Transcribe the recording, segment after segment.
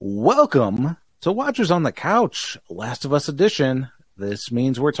Welcome to Watchers on the Couch, Last of Us Edition. This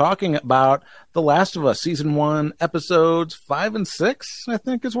means we're talking about The Last of Us Season 1, Episodes 5 and 6, I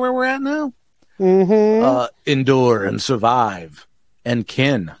think is where we're at now. Endure and survive. And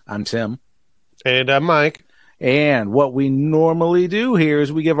kin. I'm Tim. And I'm Mike. And what we normally do here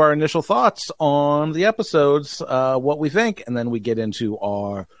is we give our initial thoughts on the episodes, what we think, and then we get into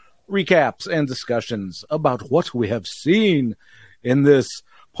our recaps and discussions about what we have seen in this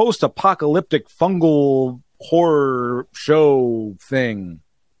post-apocalyptic fungal horror show thing,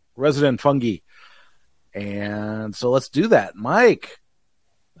 Resident Fungi. And so let's do that. Mike,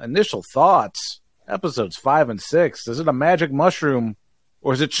 initial thoughts, episodes 5 and 6. Is it a magic mushroom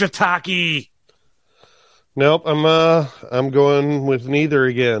or is it shiitake? Nope, I'm going with neither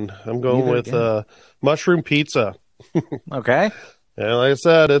again. I'm going with mushroom pizza. Okay. Yeah, like I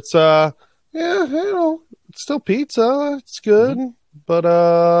said, it's it's still pizza. It's good, but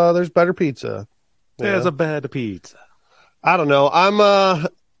there's better pizza. There's a better pizza. I don't know. I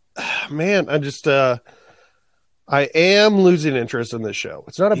am losing interest in this show.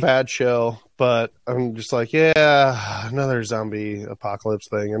 It's not a bad show, but I'm just like, another zombie apocalypse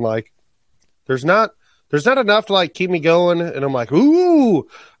thing, and like, there's not enough to like keep me going, and I'm like, ooh,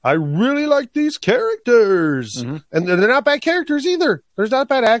 I really like these characters, and they're not bad characters either. There's not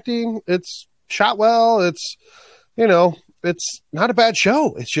bad acting. It's shot well. It's it's not a bad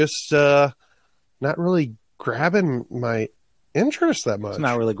show. It's just not really grabbing my interest that much. It's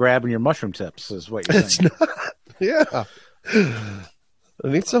not really grabbing your mushroom tips, is what you're saying. It's not. Yeah. I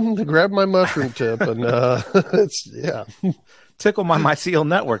need something to grab my mushroom tip, and tickle my mycelial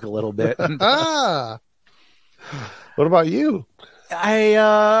network a little bit. What about you?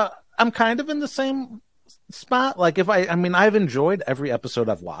 I'm kind of in the same spot. Like I've enjoyed every episode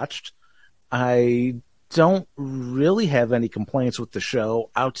I've watched. I don't really have any complaints with the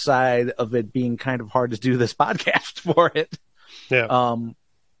show outside of it being kind of hard to do this podcast for it. Yeah.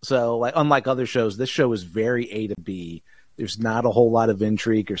 So like, unlike other shows, this show is very A to B. There's not a whole lot of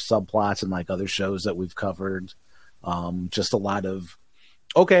intrigue or subplots in like other shows that we've covered. Just a lot of,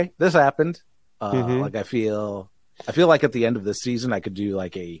 okay, this happened. Like I feel like at the end of this season, I could do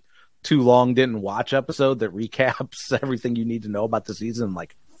like a too long didn't watch episode that recaps everything you need to know about the season in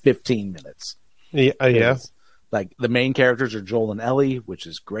like 15 minutes. Yeah. Like the main characters are Joel and Ellie, which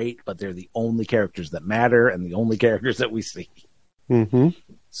is great, but they're the only characters that matter and the only characters that we see.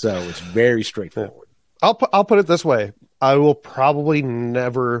 So it's very straightforward. I'll put it this way: I will probably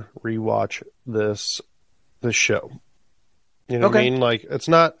never rewatch this show. You know what I mean? Like it's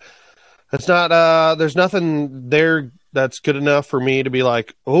not. There's nothing there that's good enough for me to be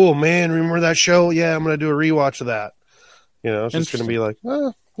like, oh man, remember that show? Yeah, I'm gonna do a rewatch of that. It's just gonna be like,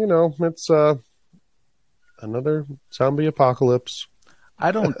 it's another zombie apocalypse.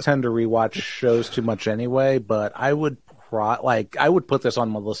 I don't tend to rewatch shows too much anyway, but I would put this on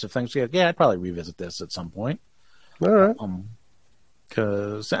my list of things. Yeah, I'd probably revisit this at some point. All right.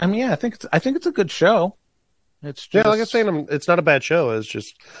 Because I think it's a good show. It's just... like I'm saying, it's not a bad show. It's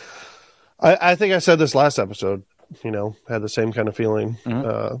just, I think I said this last episode. Had the same kind of feeling.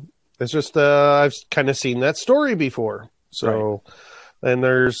 It's just I've kind of seen that story before. So, and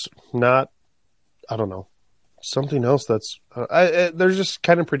there's not, I don't know, something else that's there's just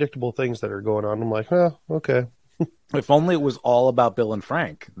kind of predictable things that are going on. I'm like, okay. If only it was all about Bill and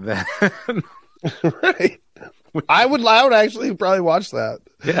Frank, then right. I would actually probably watch that.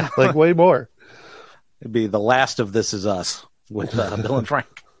 Yeah, like way more. It'd be The Last of This Is Us with Bill and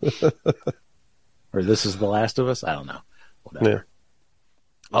Frank, or This Is the Last of Us. I don't know. Whatever. Yeah.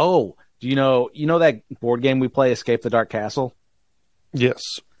 Oh, do you know that board game we play, Escape the Dark Castle?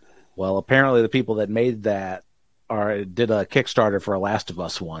 Yes. Well, apparently the people that made that did a Kickstarter for a Last of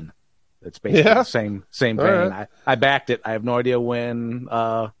Us one. It's basically the same vein. Right. I backed it. I have no idea when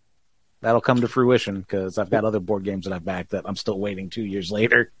that'll come to fruition because I've got other board games that I've backed that I'm still waiting 2 years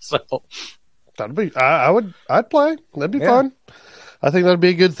later. So that'd be I'd play. That'd be fun. I think that'd be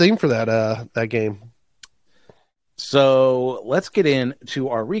a good theme for that game. So let's get into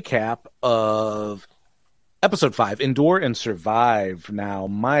our recap of episode 5, Endure and Survive. Now,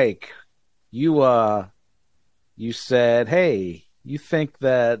 Mike, you said, hey, you think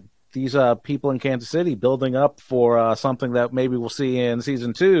that these people in Kansas City building up for something that maybe we'll see in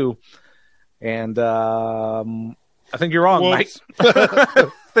season 2, and I think you're wrong, Mike.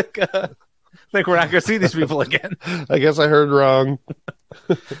 I think we're not going to see these people again. I guess I heard wrong.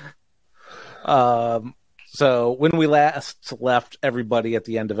 So when we last left everybody at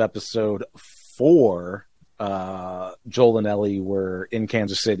the end of episode 4, Joel and Ellie were in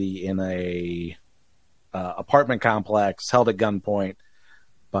Kansas City in a apartment complex, held at gunpoint.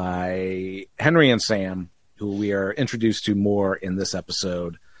 by Henry and Sam, who we are introduced to more in this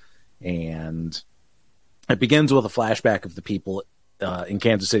episode. And it begins with a flashback of the people in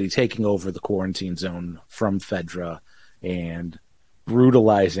Kansas City taking over the quarantine zone from Fedra and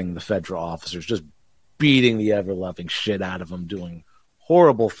brutalizing the Fedra officers, just beating the ever-loving shit out of them, doing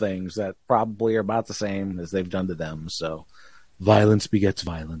horrible things that probably are about the same as they've done to them. So violence begets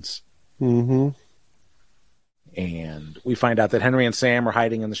violence. Mm-hmm. And we find out that Henry and Sam are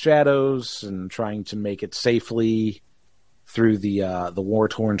hiding in the shadows and trying to make it safely through the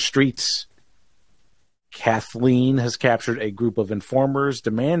war-torn streets. Kathleen has captured a group of informers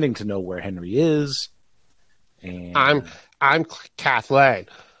demanding to know where Henry is. And I'm Kathleen.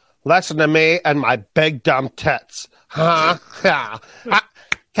 Listen to me and my big dumb tits. Huh?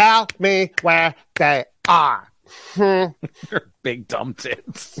 Tell me where they are. Your big dumb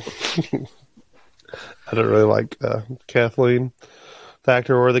tits. I don't really like Kathleen, the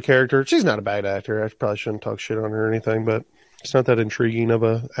actor or the character. She's not a bad actor. I probably shouldn't talk shit on her or anything, but it's not that intriguing of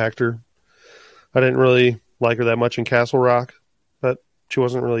a actor. I didn't really like her that much in Castle Rock, but she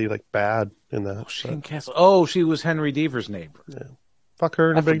wasn't really like bad in that. She was Henry Deaver's neighbor. Yeah. Fuck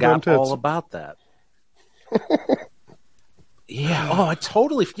her and I big dumb forgot tits. all about that. Yeah. Oh, I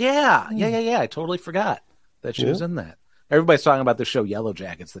totally. Yeah. I totally forgot that she was in that. Everybody's talking about the show Yellow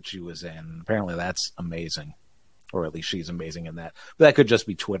Jackets that she was in. Apparently, that's amazing, or at least she's amazing in that. But that could just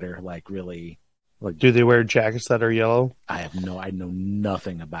be Twitter, like really. Like, do they wear jackets that are yellow? I know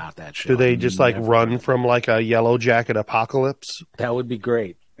nothing about that show. Do they just like run from like a yellow jacket apocalypse? That would be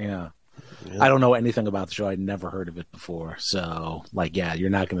great. Yeah. I don't know anything about the show. I'd never heard of it before. So, like, yeah, you're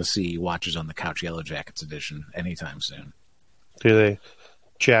not going to see Watchers on the Couch Yellow Jackets edition anytime soon. Do they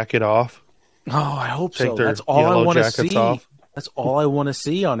jack it off? Oh, I hope so. That's all I want to see. Off? That's all I want to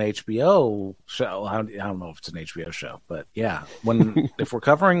see on HBO show. I don't know if it's an HBO show, but yeah, if we're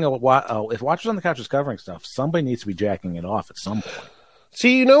covering if Watchers on the Couch is covering stuff, somebody needs to be jacking it off at some point.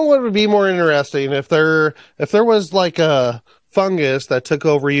 See, you know what would be more interesting if there was like a fungus that took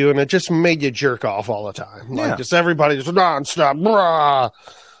over you and it just made you jerk off all the time, like just everybody just nonstop, brah,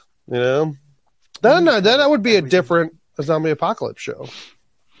 you know. Then that would be a different zombie apocalypse show.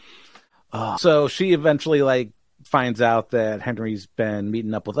 So she eventually finds out that Henry's been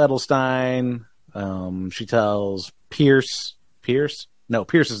meeting up with Edelstein. She tells Pierce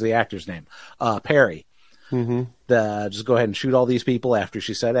is the actor's name, Perry, just go ahead and shoot all these people after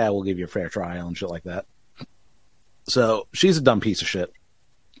she said, we'll give you a fair trial and shit like that. So she's a dumb piece of shit.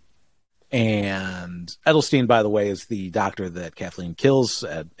 And Edelstein, by the way, is the doctor that Kathleen kills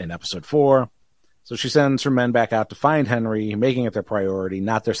in episode 4. So she sends her men back out to find Henry, making it their priority,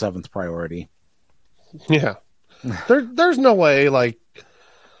 not their 7th priority. Yeah. There's no way,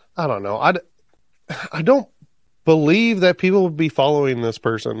 I don't know. I don't believe that people would be following this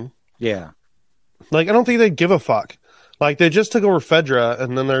person. Yeah. I don't think they'd give a fuck. They just took over Fedra,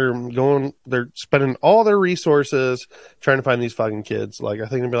 and then they're spending all their resources trying to find these fucking kids. I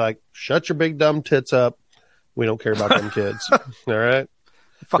think they'd be like, shut your big dumb tits up. We don't care about them kids. All right?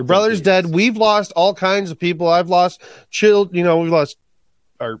 Your brother's dead. We've lost all kinds of people. I've lost children. We've lost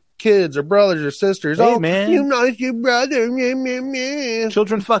our kids, our brothers, or sisters. Hey, man. You lost your brother. Meh, meh, meh.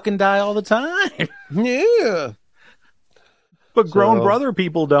 Children fucking die all the time. Yeah. But grown brother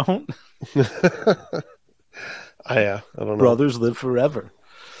people don't. I don't know. Brothers live forever.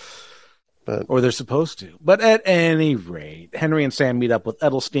 Or they're supposed to. But at any rate, Henry and Sam meet up with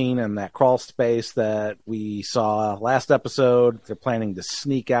Edelstein in that crawl space that we saw last episode. They're planning to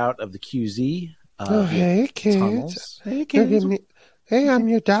sneak out of the QZ. Hey, kids. Tunnels. Hey, kids. Hey, I'm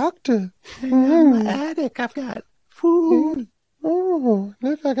your doctor. I'm an addict. I've got food. Oh,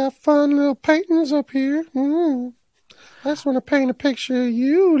 look, I got fun little paintings up here. I just want to paint a picture of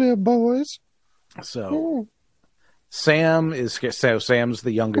you, little boys. So... Sam's the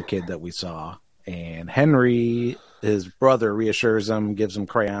younger kid that we saw, and Henry, his brother, reassures him, gives him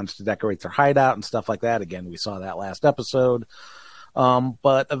crayons to decorate their hideout and stuff like that. Again, we saw that last episode.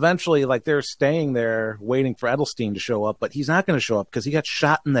 But eventually, they're staying there waiting for Edelstein to show up, but he's not going to show up because he got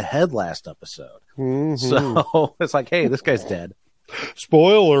shot in the head last episode. Mm-hmm. So it's hey, this guy's dead.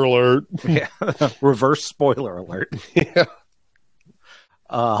 Spoiler alert. Yeah. Reverse spoiler alert. Yeah.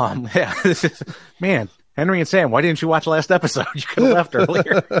 Man. Henry and Sam, why didn't you watch last episode? You could have left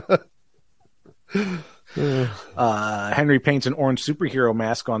earlier. Henry paints an orange superhero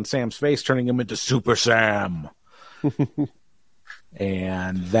mask on Sam's face, turning him into Super Sam.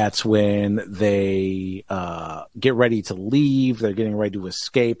 And that's when they get ready to leave. They're getting ready to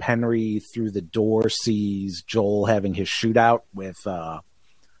escape. Henry, through the door, sees Joel having his shootout with the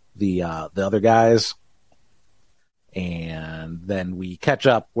other guys. And then we catch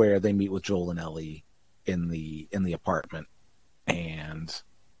up where they meet with Joel and Ellie in the apartment. And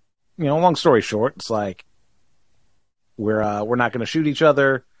long story short, it's like we're not going to shoot each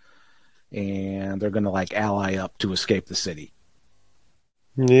other, and they're going to like ally up to escape the city.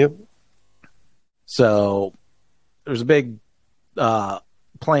 Yep. So there's a big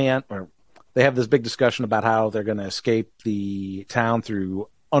plan, or they have this big discussion about how they're going to escape the town through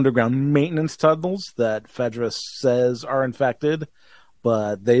underground maintenance tunnels that Fedra says are infected,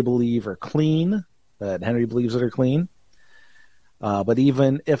 but they believe are clean, that Henry believes that are clean. But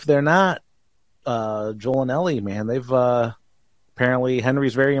even if they're not, Joel and Ellie, man, they've apparently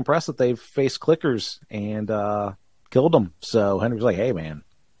Henry's very impressed that they've faced clickers and killed them. So Henry's like, hey, man,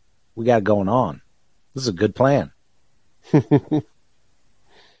 we got it going on. This is a good plan.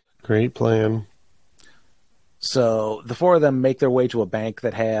 Great plan. So the four of them make their way to a bank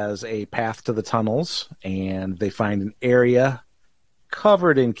that has a path to the tunnels, and they find an area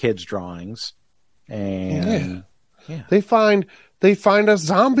covered in kids' drawings. And yeah. They find a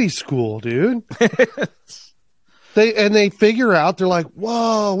zombie school, dude. They figure out, they're like,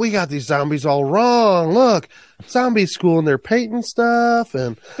 whoa, we got these zombies all wrong. Look, zombie school, and they're painting stuff,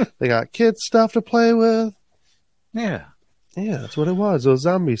 and they got kids stuff to play with. Yeah. Yeah, that's what it was. It was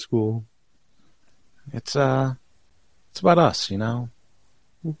zombie school. It's about us,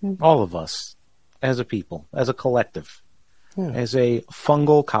 Mm-hmm. All of us as a people, as a collective, as a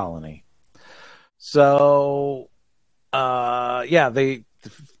fungal colony. So, they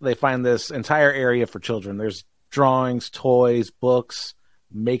find this entire area for children. There's drawings, toys, books,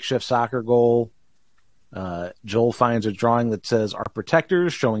 makeshift soccer goal. Joel finds a drawing that says "Our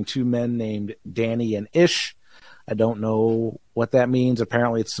Protectors," showing two men named Danny and Ish. I don't know what that means.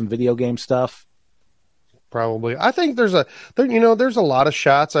 Apparently, it's some video game stuff. Probably. I think there's a lot of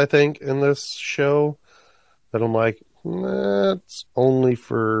shots, I think, in this show that I'm like, that's only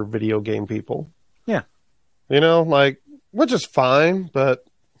for video game people. Yeah. Which is fine, but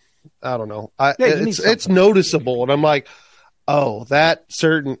I don't know. It's like noticeable, and I'm like, oh, that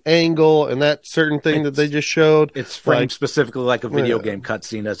certain angle and that certain thing that they just showed. It's framed specifically like a video game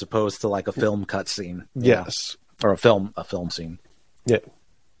cutscene as opposed to like a film cutscene. Yes. Or a film scene. Yeah.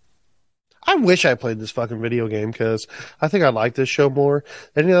 I wish I played this fucking video game because I think I like this show more.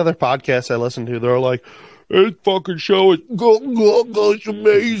 Any other podcasts I listen to, they're like, this fucking show is it's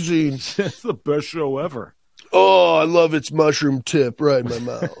amazing. It's the best show ever. Oh, I love its mushroom tip right in my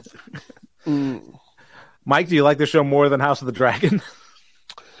mouth. Mike, do you like the show more than House of the Dragon?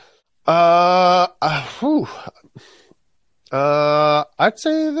 I'd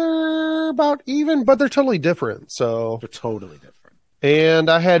say they're about even, but they're totally different. So they're totally different. And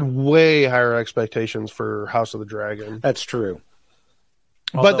I had way higher expectations for House of the Dragon. That's true.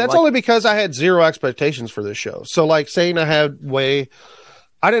 But that's only because I had zero expectations for this show. So saying I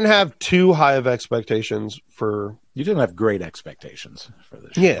didn't have too high of expectations for. You didn't have great expectations for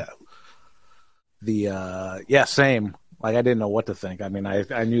this show. Yeah. Same. I didn't know what to think. I mean,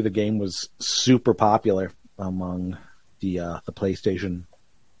 I knew the game was super popular among the PlayStation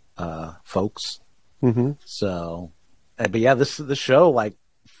folks. Mm-hmm. So, but yeah, this show, I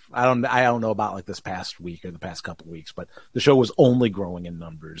don't know about this past week or the past couple of weeks, but the show was only growing in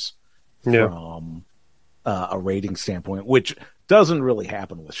numbers from a rating standpoint, which doesn't really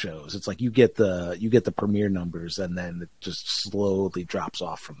happen with shows. It's like you get the premiere numbers and then it just slowly drops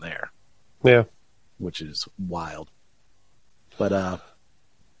off from there. Yeah. Which is wild. But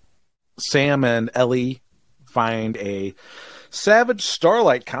Sam and Ellie find a Savage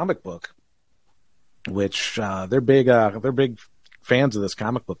Starlight comic book, which they're big fans of this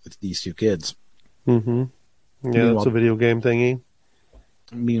comic book, these two kids. Mm-hmm. Yeah, that's a video game thingy.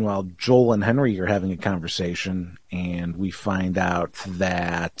 Meanwhile, Joel and Henry are having a conversation, and we find out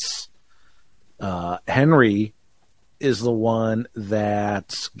that Henry is the one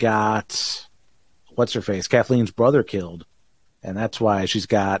that got what's-her-face, Kathleen's brother killed, and that's why she's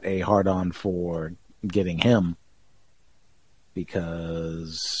got a hard-on for getting him,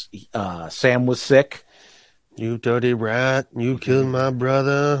 because Sam was sick. You dirty rat, you killed my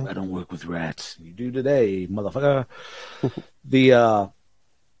brother. I don't work with rats. You do today, motherfucker.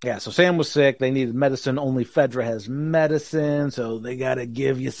 So Sam was sick. They needed medicine. Only Fedra has medicine, so they got to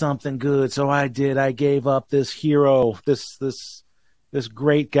give you something good. So I did. I gave up this hero, this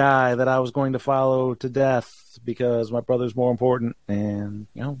great guy that I was going to follow to death because my brother's more important. And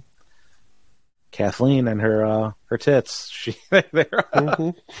Kathleen and her tits. They're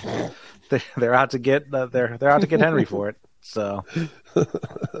out to get they're out to get Henry for it. So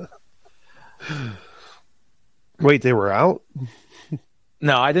wait, they were out?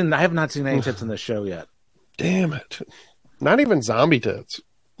 No, I didn't. I have not seen any tits in this show yet. Damn it. Not even zombie tits.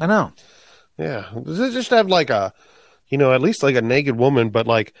 I know. Yeah. Does it just have like a, at least like a naked woman, but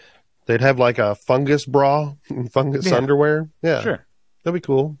like they'd have like a fungus bra and fungus underwear? Yeah. Sure. That'd be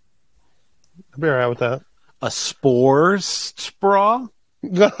cool. I'd be all right with that. A spores bra?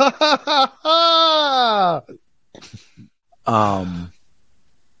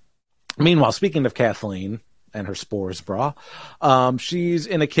 Meanwhile, speaking of Kathleen and her spores bra, she's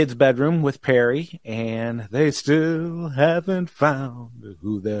in a kid's bedroom with Perry, and they still haven't found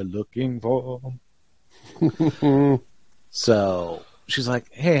who they're looking for. So she's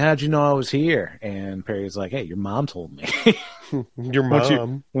like, hey, how'd you know I was here? And Perry's like, hey, your mom told me. Your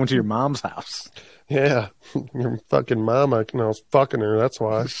mom? Went to your mom's house. Yeah, your fucking mom. I was fucking her. That's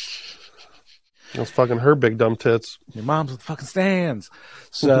why. I was fucking her big dumb tits. Your mom's with the fucking stands.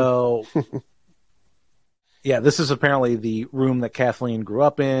 So, yeah, this is apparently the room that Kathleen grew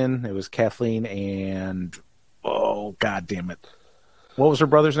up in. It was Kathleen and, oh, God damn it. What was her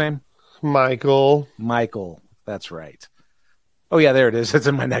brother's name? Michael. Michael. That's right. Oh, yeah, there it is. It's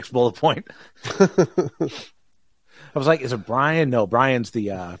in my next bullet point. I was like, is it Brian? No, Brian's the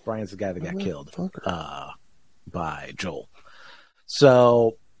guy that got killed by Joel.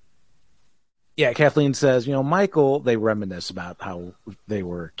 So, yeah, Kathleen says, Michael, they reminisce about how they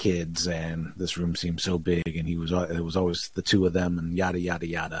were kids and this room seemed so big and it was always the two of them and yada, yada,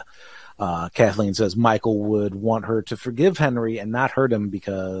 yada. Kathleen says Michael would want her to forgive Henry and not hurt him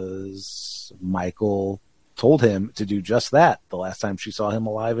because Michael told him to do just that the last time she saw him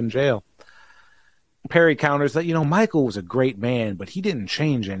alive in jail. Perry counters that, Michael was a great man, but he didn't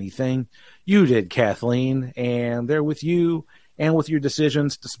change anything. You did, Kathleen, and they're with you and with your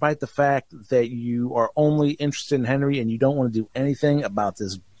decisions, despite the fact that you are only interested in Henry and you don't want to do anything about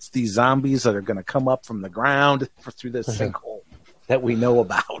these zombies that are going to come up from the ground through this sinkhole that we know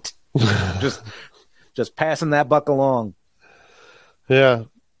about. just passing that buck along. Yeah.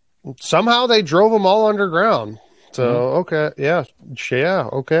 Somehow they drove them all underground. So, okay. Yeah. Yeah.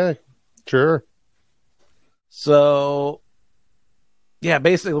 Okay. Sure. So, yeah,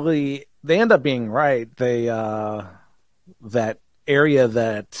 basically, they end up being right. They that area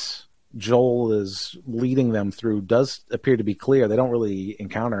that Joel is leading them through does appear to be clear. They don't really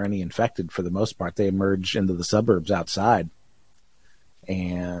encounter any infected for the most part. They emerge into the suburbs outside,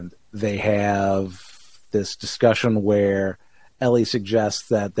 and they have this discussion where Ellie suggests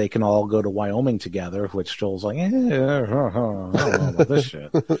that they can all go to Wyoming together, which Joel's like, I don't know about this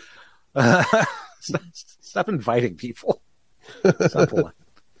shit. Stop inviting people. Simple.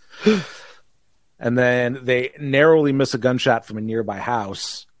 And then they narrowly miss a gunshot from a nearby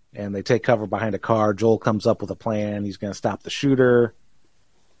house, and they take cover behind a car. Joel comes up with a plan. He's going to stop the shooter.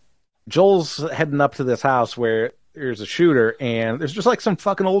 Joel's heading up to this house where there's a shooter, and there's just like some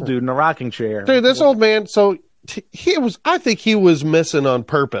fucking old dude in a rocking chair. Dude, this old man, so I think he was missing on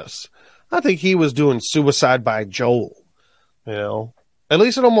purpose. I think he was doing suicide by Joel. At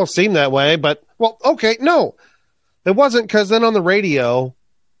least it almost seemed that way, but, well, okay, no. It wasn't, because then on the radio,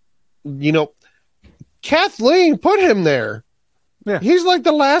 Kathleen put him there. Yeah. He's like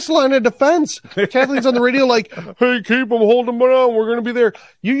the last line of defense. Kathleen's on the radio like, hey, keep him, hold him on, we're going to be there.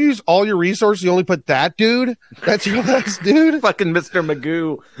 You use all your resources, you only put that dude? That's your last dude? Fucking Mr.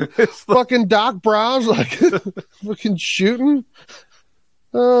 Magoo. Fucking Doc Brown's like, fucking shooting?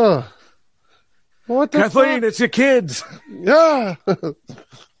 Oh. What the Kathleen, fuck? it's your kids. Yeah.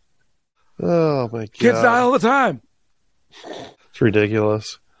 Oh, my God. Kids die all the time. It's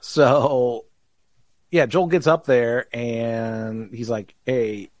ridiculous. So, yeah, Joel gets up there, and he's like,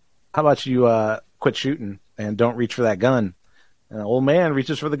 hey, how about you quit shooting and don't reach for that gun? And the old man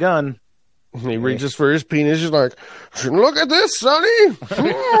reaches for the gun. He reaches for his penis. He's like, look at this, Sonny.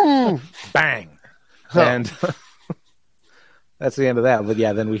 Bang. Huh. And that's the end of that. But,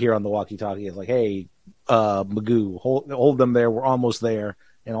 yeah, then we hear on the walkie-talkie, it's like, hey, Magoo, hold them there. We're almost there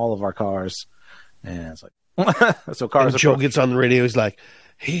in all of our cars. And it's like, so cars. And Joel gets on the radio. He's like,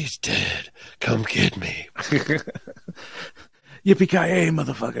 he's dead. Come get me. Yippee-ki-yay,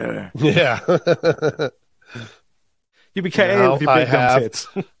 motherfucker. Yeah. Yippee-ki-yay with your big dumb tits.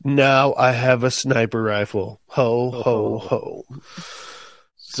 Now I have a sniper rifle. Ho, ho, ho.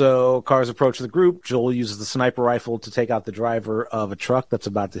 So cars approach the group. Joel uses the sniper rifle to take out the driver of a truck that's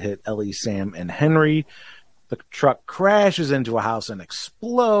about to hit Ellie, Sam, and Henry. The truck crashes into a house and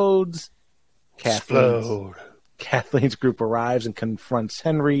explodes. Kathleen's group arrives and confronts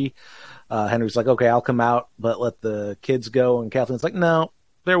Henry. Henry's like, okay, I'll come out, but let the kids go. And Kathleen's like, no,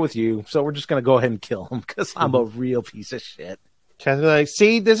 they're with you. So we're just going to go ahead and kill them because I'm a real piece of shit. Kathleen's like,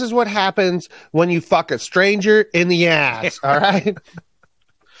 see, this is what happens when you fuck a stranger in the ass. All right.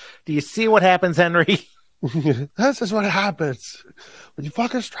 Do you see what happens, Henry? This is what happens when you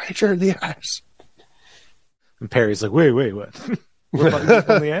fuck a stranger in the ass. And Perry's like, wait, what? We're fucking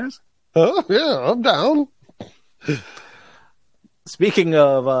people in the ass? Oh, yeah, I'm down. Speaking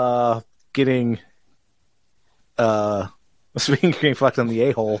of getting fucked on the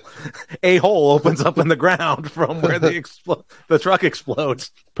a-hole opens up in the ground from where the truck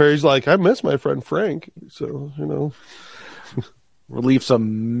explodes. Perry's like, I miss my friend Frank, so, Relieves a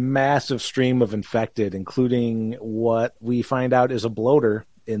massive stream of infected, including what we find out is a bloater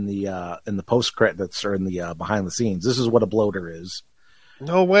in the post credits or in the behind the scenes. This is what a bloater is.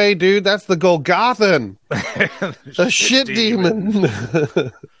 No way, dude. That's the Golgothan. The shit demon.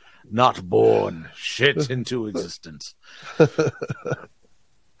 Not born. Shit into existence.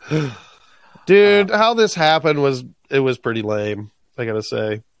 Dude, how this happened was pretty lame, I gotta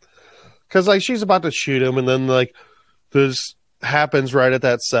say. Because, like, she's about to shoot him, and then, like, this happens right at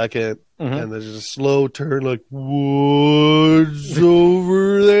that second, and there's a slow turn, like, what's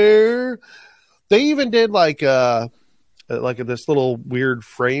over there? They even did, like this little weird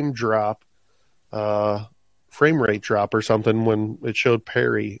frame rate drop or something when it showed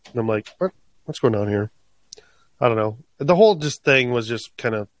Perry. And I'm like, what's going on here? I don't know. The whole thing was just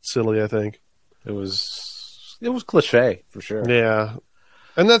kind of silly, I think. It was cliche for sure. Yeah.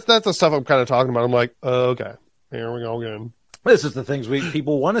 And that's the stuff I'm kind of talking about. I'm like, okay, here we go again. This is the things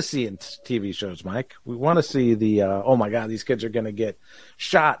people want to see in TV shows, Mike. We want to see the, oh my God, these kids are going to get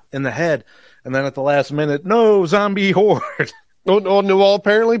shot in the head. And then at the last minute, no, zombie horde. Well,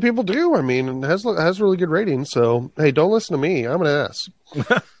 apparently people do. I mean, it has really good ratings. So, hey, don't listen to me. I'm an ass.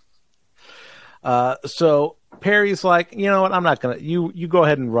 So Perry's like, you know what? I'm not going to, you go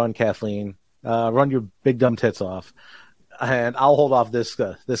ahead and run, Kathleen. Run your big dumb tits off. And I'll hold off this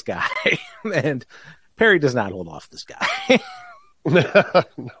guy. And Perry does not hold off this guy. No.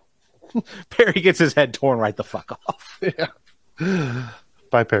 Perry gets his head torn right the fuck off. Yeah.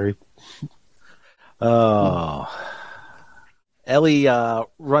 Bye, Perry. Oh. Ellie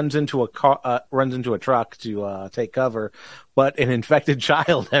runs into a truck to take cover, but an infected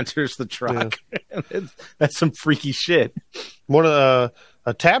child enters the truck. Yeah. That's some freaky shit. One of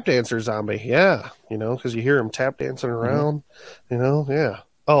a tap dancer zombie, yeah, because you hear him tap dancing around, yeah.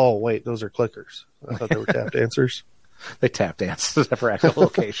 Oh wait, those are clickers. I thought they were tap dancers. They tap dance for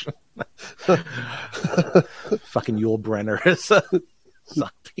echolocation. Fucking Yul Brenner is a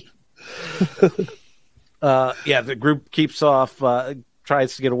zombie. The group keeps off,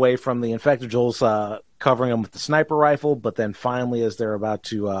 tries to get away from the infected. Joel's covering them with the sniper rifle, but then finally, as they're about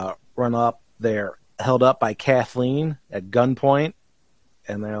to run up, they're held up by Kathleen at gunpoint,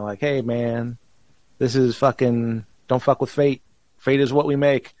 and they're like, hey, man, this is fucking, don't fuck with fate. Fate is what we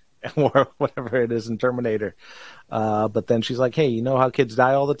make, or whatever it is in Terminator. But then she's like, hey, you know how kids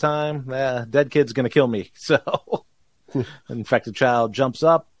die all the time? Dead kid's going to kill me. So an infected child jumps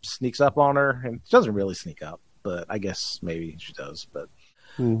up, sneaks up on her, and she doesn't really sneak up, but I guess maybe she does. But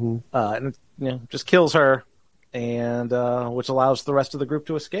and just kills her, and which allows the rest of the group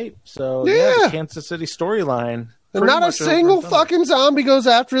to escape. So the Kansas City storyline. And not a single fucking zombie goes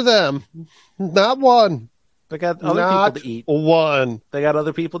after them. Not one. They got other people to eat. One. They got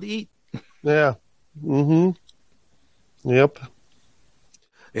other people to eat. Yeah. Yep.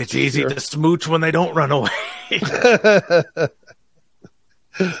 It's easy to smooch when they don't run away.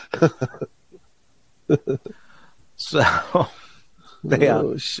 So they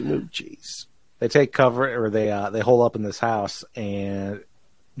smoochies. They take cover, or they hole up in this house, and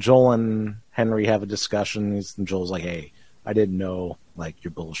Joel and Henry have a discussion. And Joel's like, "Hey, I didn't know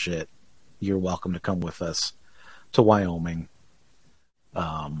your bullshit. You're welcome to come with us to Wyoming."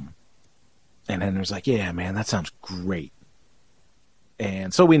 And Henry's like, "Yeah, man, that sounds great."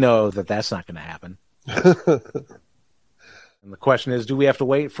 And so we know that that's not going to happen. And the question is, do we have to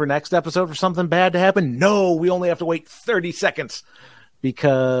wait for next episode for something bad to happen? No, we only have to wait 30 seconds.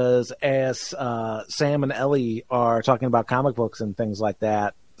 Because as Sam and Ellie are talking about comic books and things like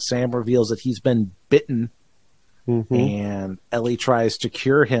that, Sam reveals that he's been bitten. And Ellie tries to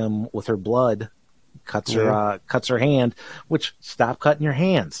cure him with her blood, cuts her hand, which, stop cutting your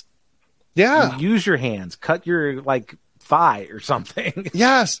hands. Yeah. Use your hands. Cut your, thigh or something.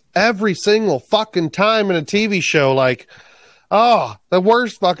 Yes, every single fucking time in a TV show, the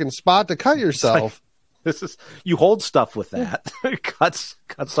worst fucking spot to cut yourself. You hold stuff with that. Cut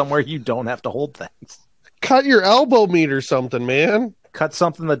somewhere you don't have to hold things. Cut your elbow meat or something, man. Cut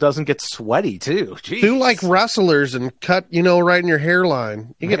something that doesn't get sweaty too. Jeez. Do like wrestlers and cut, right in your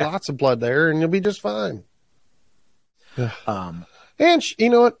hairline. You get lots of blood there, and you'll be just fine. And you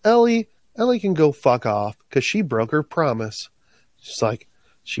know what, Ellie can go fuck off because she broke her promise. She's like,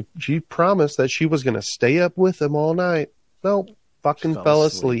 She promised that she was going to stay up with him all night. Nope. Fucking fell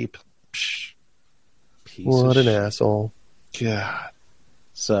asleep. What an asshole. God.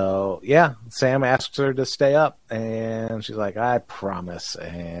 So, yeah, Sam asks her to stay up, and she's like, I promise.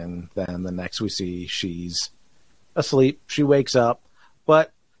 And then the next we see, she's asleep. She wakes up,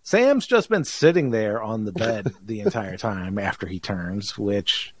 but Sam's just been sitting there on the bed the entire time after he turns,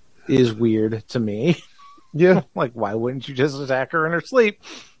 which is weird to me. Yeah. Like, why wouldn't you just attack her in her sleep?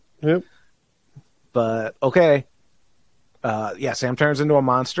 Yep. But, okay. Yeah, Sam turns into a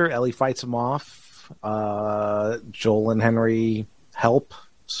monster. Ellie fights him off. Joel and Henry help,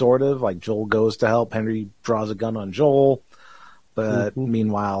 sort of. Like, Joel goes to help. Henry draws a gun on Joel. But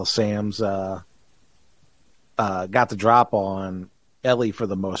meanwhile, Sam's got the drop on Ellie for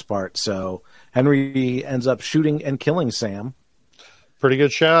the most part. So Henry ends up shooting and killing Sam. Pretty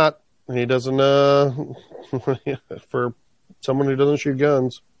good shot. He doesn't, for someone who doesn't shoot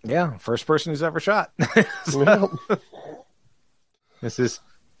guns. Yeah, first person he's ever shot. So, this is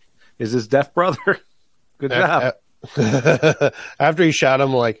his deaf brother. Good job. After he shot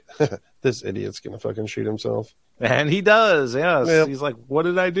him, like, this idiot's gonna fucking shoot himself. And he does, yes. Yep. He's like, what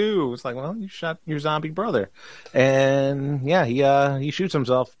did I do? It's like, well, you shot your zombie brother. And yeah, he shoots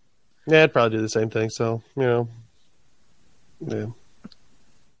himself. Yeah, I'd probably do the same thing, so, you know. Yeah.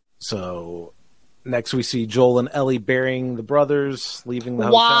 So next we see Joel and Ellie burying the brothers, leaving the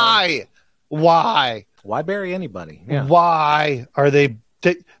hotel. Why? Why bury anybody? Yeah. Why are they?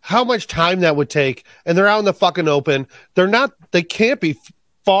 How much time that would take? And they're out in the fucking open. They can't be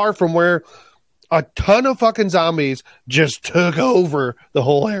far from where a ton of fucking zombies just took over the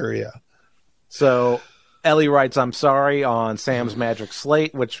whole area. So Ellie writes, I'm sorry on Sam's magic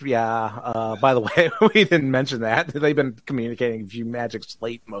slate, which, by the way, we didn't mention that. They've been communicating via magic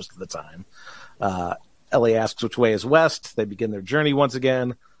slate most of the time. Ellie asks which way is west. They begin their journey once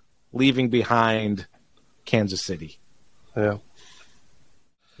again, leaving behind Kansas City. Yeah.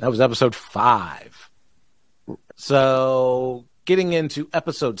 That was episode 5. So getting into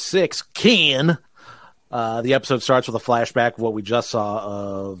episode 6, Ken. The episode starts with a flashback of what we just saw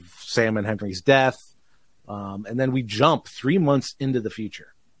of Sam and Henry's death. And then we jump 3 months into the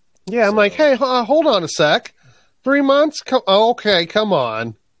future. Yeah, I'm like, hey, hold on a sec. 3 months? Okay, come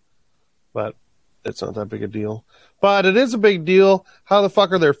on. But it's not that big a deal. But it is a big deal. How the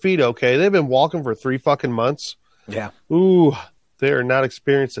fuck are their feet okay? They've been walking for 3 fucking months. Yeah. Ooh, they are not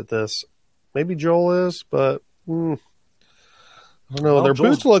experienced at this. Maybe Joel is, but I don't know. Well, their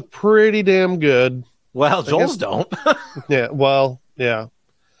boots look pretty damn good. Well, Joel's don't. Yeah, well, yeah.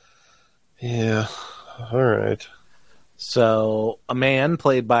 Yeah. All right. So a man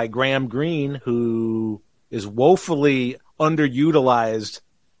played by Graham Greene, who is woefully underutilized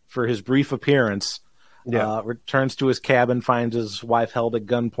for his brief appearance, returns to his cabin, finds his wife held at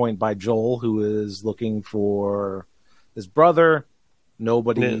gunpoint by Joel, who is looking for his brother.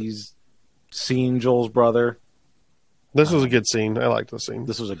 Nobody's seen Joel's brother. This was a good scene. I liked the scene.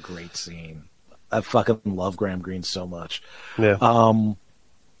 This was a great scene. I fucking love Graham Greene so much. Yeah.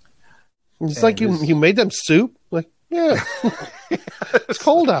 It's like you made them soup? Like, yeah. It's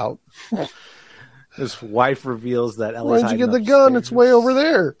cold out. His wife reveals that Ellie's Why'd you get the gun? It's way over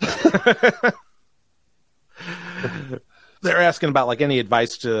there. They're asking about like any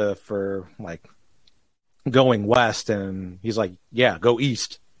advice for like going west, and he's like, yeah, go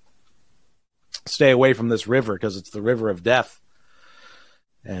east. Stay away from this river because it's the river of death.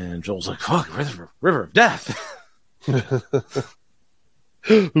 And Joel's like, fuck, river of death.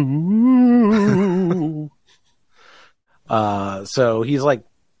 So he's like,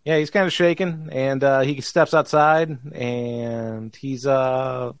 yeah, he's kind of shaken, and he steps Mm-hmm. outside, and he's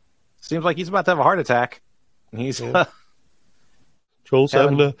seems like he's about to have a heart attack. He's Joel's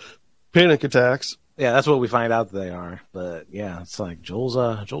having panic attacks. Yeah, that's what we find out that they are. But yeah, it's like Joel's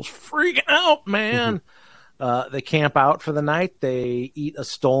freaking out, man. They camp out for the night. They eat a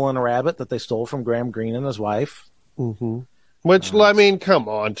stolen rabbit that they stole from Graham Greene and his wife. Mm-hmm. Which, I mean, come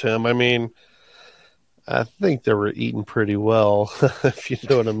on, Tim. I mean, I think they were eating pretty well, if you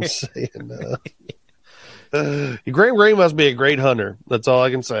know what I'm saying. Graham Greene must be a great hunter. That's all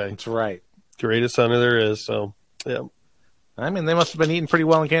I can say. That's right. Greatest hunter there is. So, yeah. I mean, they must have been eating pretty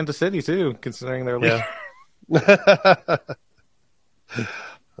well in Kansas City, too, considering their leader. Yeah.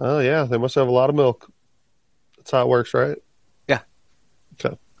 Oh, yeah. They must have a lot of milk. That's how it works, right? Yeah.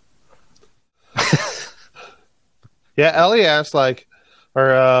 Okay. Yeah, Ellie asked,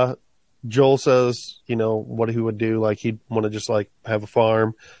 Joel says, what he would do. Like, he'd want to just, have a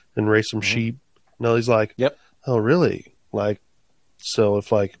farm and raise some sheep. And Ellie's like, yep. Oh, really? So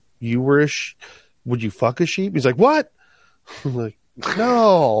if, you were would you fuck a sheep? He's like, what? I'm like,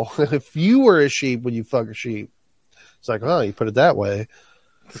 No, if you were a sheep, would you fuck a sheep? It's like, oh, you put it that way.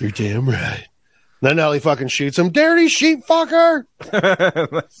 You're damn right. Then Ellie fucking shoots him. Dirty sheep fucker!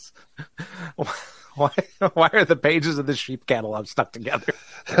 Why are the pages of the sheep catalog stuck together?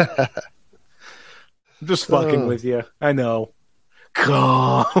 I'm just fucking with you. I know.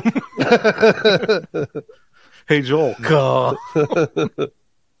 Come. Hey, Joel. Come.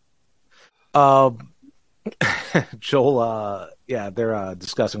 Joel, they're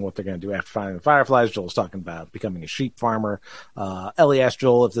discussing what they're going to do after finding the fireflies. Joel's talking about becoming a sheep farmer. Ellie asked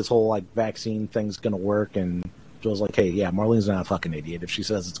Joel if this whole like vaccine thing's going to work, and Joel's like, "Hey, yeah, Marlene's not a fucking idiot. If she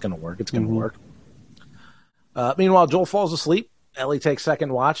says it's going to work, it's going to work." Meanwhile, Joel falls asleep. Ellie takes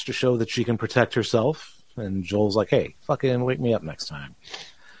second watch to show that she can protect herself, and Joel's like, "Hey, fucking wake me up next time."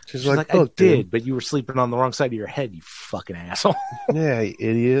 She's like, "I did, but you were sleeping on the wrong side of your head, you fucking asshole." Yeah, you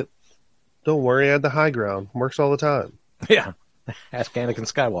idiot. Don't worry, I had the high ground. Works all the time. Yeah. Ask Anakin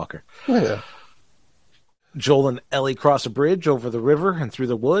Skywalker. Yeah. Joel and Ellie cross a bridge over the river and through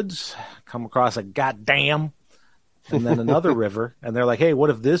the woods, come across a goddamn, and then another river, and they're like, "Hey,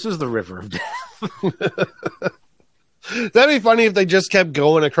 what if this is the river of death?" That'd be funny if they just kept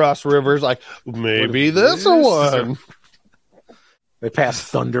going across rivers, like, maybe this one. They pass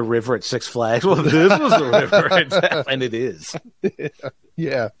Thunder River at Six Flags. Well, this was the river of death, and it is.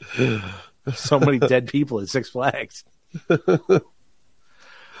 Yeah. So many dead people at Six Flags.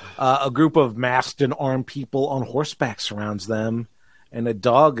 A group of masked and armed people on horseback surrounds them, and a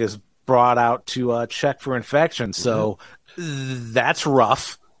dog is brought out to check for infection. So that's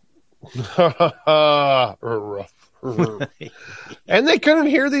rough. Rough. And they couldn't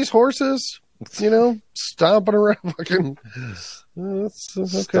hear these horses, stomping around. Fucking okay.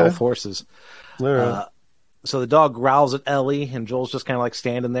 Stealth horses. Right. So the dog growls at Ellie, and Joel's just kind of like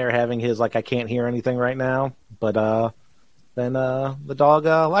standing there having his like, I can't hear anything right now. But then the dog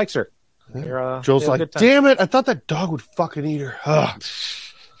likes her. Joel's like, damn it, I thought that dog would fucking eat her.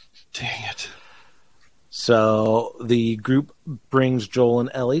 Dang it. So the group brings Joel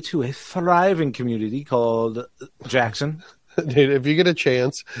and Ellie to a thriving community called Jackson. Dude, if you get a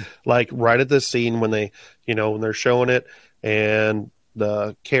chance, like right at this scene when they, when they're showing it and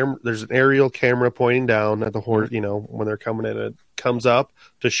the camera, there's an aerial camera pointing down at the horse, when they're coming in, it comes up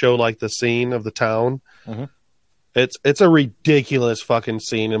to show like the scene of the town. Mm-hmm. It's a ridiculous fucking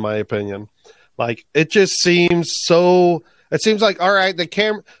scene in my opinion. Like it just seems so. It seems like, all right, the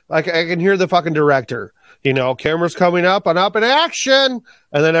camera, like I can hear the fucking director, camera's coming up and up in action,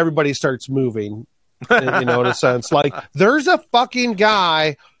 and then everybody starts moving. In a sense, like there's a fucking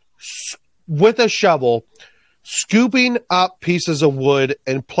guy with a shovel scooping up pieces of wood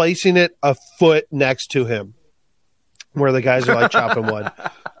and placing it a foot next to him where the guys are like chopping wood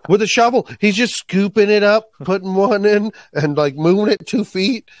with a shovel. He's just scooping it up, putting one in and like moving it 2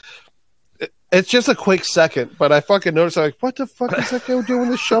 feet. It's just a quick second, but I fucking noticed, like, what the fuck is that guy doing with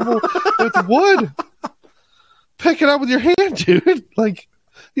the shovel with wood? Pick it up with your hand, dude. Like,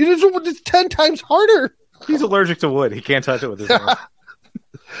 you just do it 10 times harder. He's allergic to wood. He can't touch it with his hand.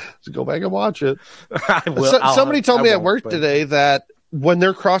 So go back and watch it. I will. Somebody told me at work today that when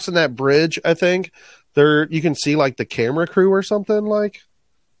they're crossing that bridge, I think you can see like the camera crew or something like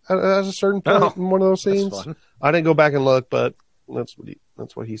at a certain point in one of those scenes. I didn't go back and look, but that's what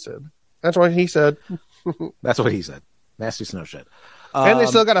he said. That's what he said. That's what he said. Nasty snow shit. And they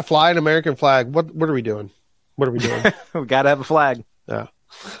still got to fly an American flag. What are we doing? What are we doing? We got to have a flag. Yeah.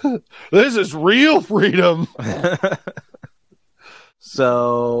 This is real freedom.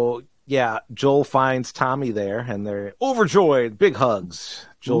 So, yeah, Joel finds Tommy there, and they're overjoyed. Big hugs.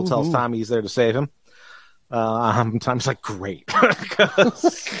 Joel tells Tommy he's there to save him. Tommy's like, great. Fuck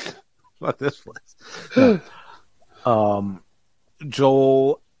this place.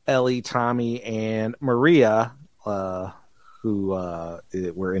 Joel, Ellie, Tommy, and Maria, who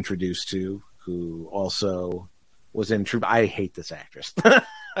we're introduced to, who also was in True. I hate this actress.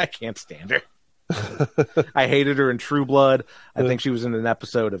 I can't stand her. I hated her in True Blood. I think she was in an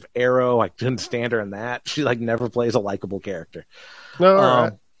episode of Arrow. I couldn't stand her in that. She like never plays a likable character. No,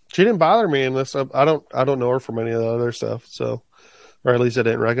 right. She didn't bother me in this. I don't know her from any of the other stuff. So, or at least I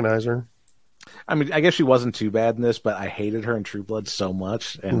didn't recognize her. I mean, I guess she wasn't too bad in this, but I hated her in True Blood so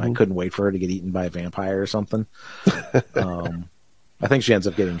much, and I couldn't wait for her to get eaten by a vampire or something. I think she ends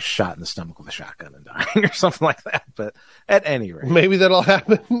up getting shot in the stomach with a shotgun and dying or something like that. But at any rate, maybe that'll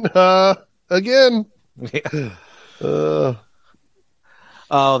happen again. Yeah.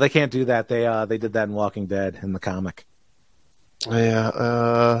 They can't do that. They did that in Walking Dead in the comic.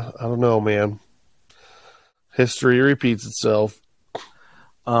 Yeah, I don't know, man. History repeats itself.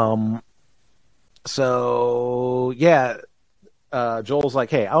 So yeah, Joel's like,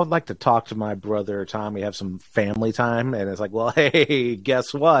 hey, I would like to talk to my brother Tommy, have some family time. And it's like, well, hey,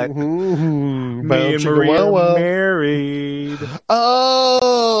 guess what? Mm-hmm. Me and Maria are married.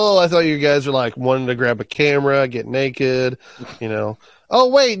 Oh, I thought you guys were like wanting to grab a camera, get naked, you know. Oh,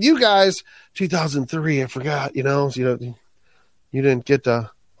 wait, you guys, 2003, I forgot, you know, you didn't get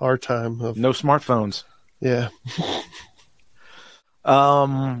our time of no smartphones. Yeah.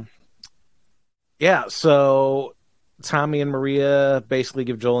 Yeah, so Tommy and Maria basically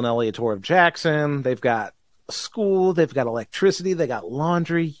give Joel and Ellie a tour of Jackson. They've got school, they've got electricity, they got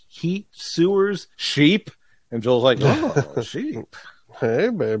laundry, heat, sewers, sheep. And Joel's like, oh, sheep. Hey,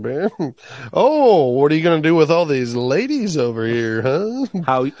 baby. Oh, what are you going to do with all these ladies over here, huh?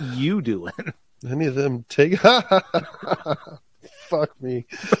 How you doing? Any of them take... Fuck me.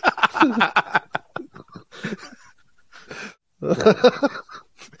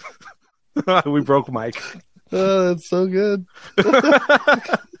 We broke Mike. Oh, that's so good.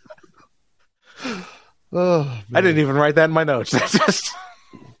 Oh, man. I didn't even write that in my notes.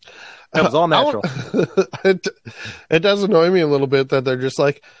 That was all natural. It does annoy me a little bit that they're just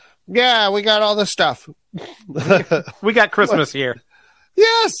like, yeah, we got all this stuff. We got Christmas here.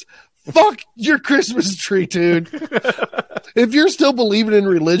 Yes. Fuck your Christmas tree, dude. If you're still believing in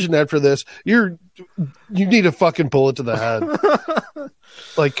religion after this, you need a fucking bullet to the head.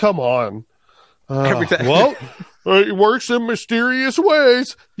 Like, come on. Well, it works in mysterious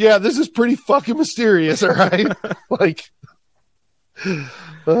ways. Yeah, this is pretty fucking mysterious, all right? Like,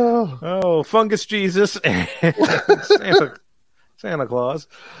 oh, Fungus Jesus and Santa Claus.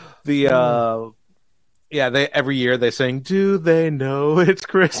 Yeah, they every year they sing, do they know it's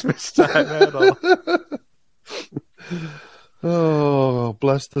Christmas time at all? Oh,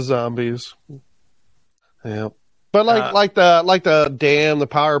 bless the zombies. Yeah. But like the dam, the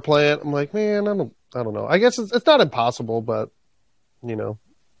power plant, I'm like, man, I don't know. I guess it's not impossible, but you know,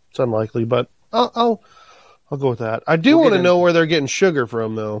 it's unlikely. But I'll go with that. I do want to know where they're getting sugar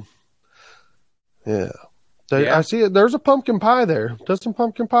from, though. Yeah. I see it. There's a pumpkin pie there. Does some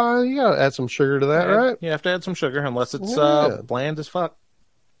pumpkin pie? You gotta add some sugar to that, right? You have to add some sugar, unless it's bland as fuck.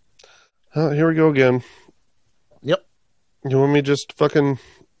 Here we go again. Yep. You want me just fucking?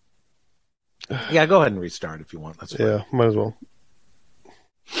 Yeah, go ahead and restart if you want. That's fine. Yeah, might as well.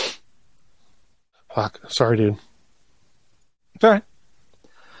 Fuck. Sorry, dude. It's all right.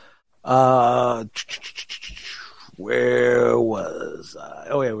 Where was I?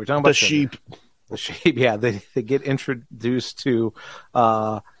 Oh yeah, we're talking about the sheep. The sheep, yeah, they get introduced to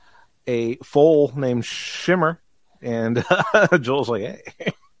a foal named Shimmer, and Joel's like,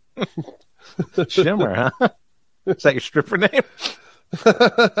 hey, Shimmer, huh? Is that your stripper name?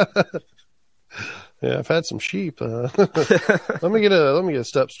 Yeah, I've had some sheep. Let me get a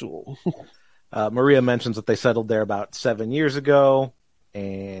step stool. Maria mentions that they settled there about 7 years ago,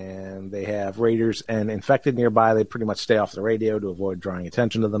 and they have raiders and infected nearby. They pretty much stay off the radio to avoid drawing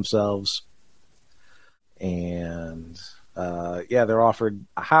attention to themselves. And they're offered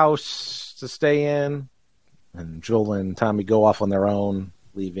a house to stay in, and Joel and Tommy go off on their own,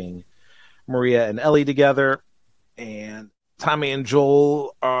 leaving Maria and Ellie together. And Tommy and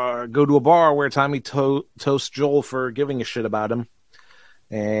Joel go to a bar where Tommy toasts Joel for giving a shit about him,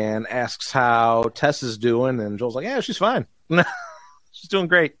 and asks how Tess is doing. And Joel's like, yeah, she's fine. She's doing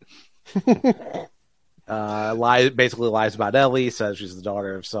great. Basically lies about Ellie, says she's the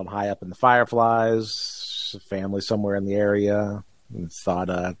daughter of some high up in the Fireflies, a family somewhere in the area, and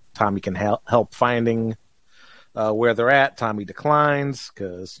thought Tommy can help finding where they're at. Tommy declines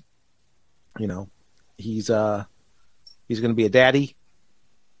because, you know, he's going to be a daddy.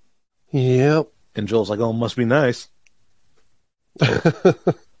 Yep. And Joel's like, oh, must be nice.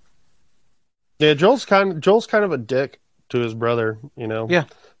 Yeah, Joel's kind of a dick to his brother, you know. Yeah.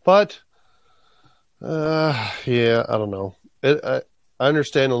 But yeah, I don't know. I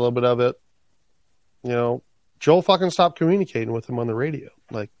understand a little bit of it. You know, Joel fucking stopped communicating with him on the radio.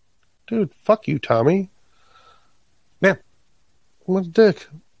 Like, dude, fuck you, Tommy. Yeah. What a dick.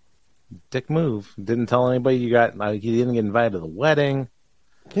 Dick move. Didn't tell anybody you got. He didn't get invited to the wedding.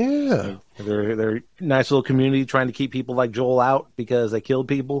 Yeah. They're a nice little community trying to keep people like Joel out because they killed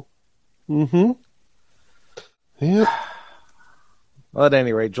people. Mm-hmm. Yeah. Well, at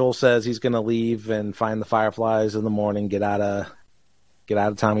any rate, Joel says he's going to leave and find the Fireflies in the morning, get out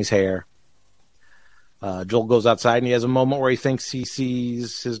of Tommy's hair. Joel goes outside and he has a moment where he thinks he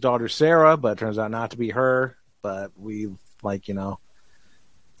sees his daughter Sarah, but it turns out not to be her. But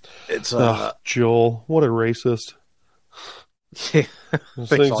it's Joel, what a racist.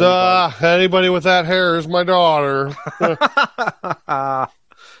 Thinks anybody with that hair is my daughter.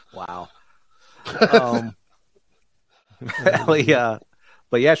 Wow. Ellie,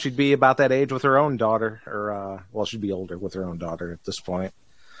 but yeah, she'd be about that age with her own daughter, or well, she'd be older with her own daughter at this point.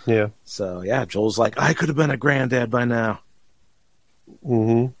 Yeah. So yeah, Joel's like, I could have been a granddad by now.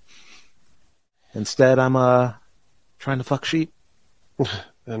 Mm-hmm. Instead, I'm trying to fuck sheep.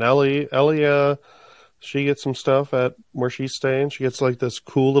 And Ellie, she gets some stuff at where she's staying. She gets like this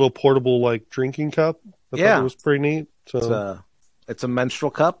cool little portable like drinking cup. I thought it was pretty neat. So it's a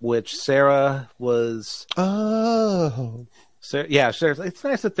menstrual cup, which Sarah was. Oh. Sarah, yeah, Sarah, it's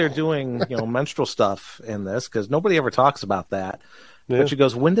nice that they're doing menstrual stuff in this because nobody ever talks about that. Yeah. But she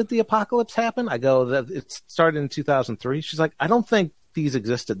goes, "When did the apocalypse happen?" I go, "That it started in 2003." She's like, "I don't think these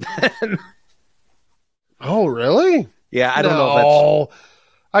existed then." Oh, really? Yeah, I don't know if that's...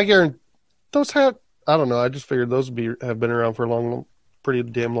 I guarantee those have... I don't know. I just figured those have been around for a pretty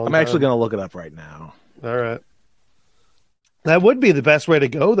damn long time. I'm actually going to look it up right now. All right. That would be the best way to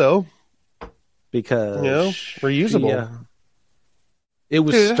go, though. Because... reusable. It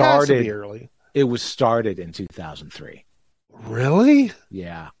was started... It has to be early. It was started in 2003. Really?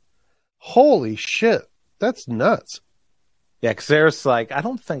 Yeah. Holy shit. That's nuts. Yeah, because Sarah's like, I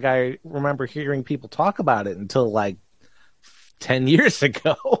don't think I remember hearing people talk about it until like 10 years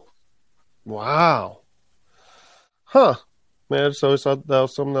ago. Wow. Huh. Man, I just always thought that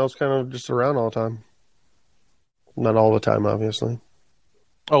was something that was kind of just around all the time. Not all the time, obviously.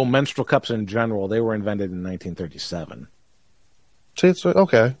 Oh, menstrual cups in general, they were invented in 1937. See, it's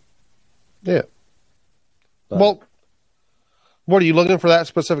okay. Yeah. But, well, what are you looking for, that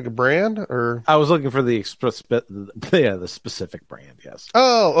specific brand, or? I was looking for the specific brand. Yes.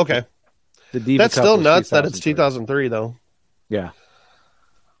 Oh, okay. The Diva That's Cup still nuts that it's 2003, though. Yeah.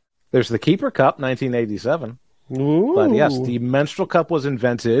 There's the Keeper Cup, 1987. Ooh. But yes, the menstrual cup was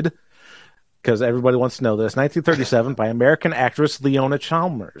invented, because everybody wants to know this, 1937 by American actress Leona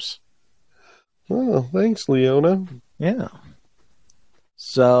Chalmers. Oh, thanks, Leona. Yeah.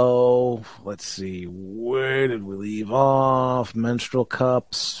 So, let's see. Where did we leave off? Menstrual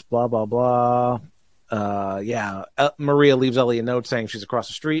cups, blah, blah, blah. Maria leaves Ellie a note saying she's across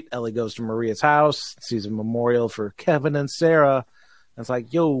the street. Ellie goes to Maria's house, sees a memorial for Kevin and Sarah. And it's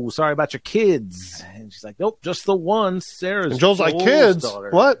like, yo, sorry about your kids. And she's like, nope, just the one. Sarah's and Joel's like, kids? Daughter.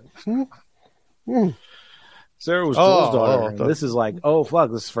 What? Sarah was Joel's daughter. And this is like, oh,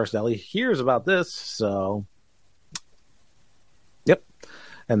 fuck, this is first Ellie hears about this. So, yep.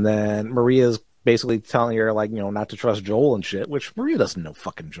 And then Maria's basically telling her, like, not to trust Joel and shit, which Maria doesn't know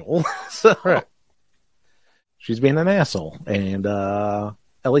fucking Joel. So, right. She's being an asshole. And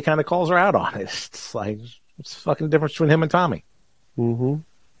Ellie kind of calls her out on it. It's like, what's the fucking difference between him and Tommy? Mm-hmm.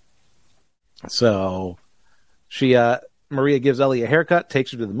 So, Maria gives Ellie a haircut,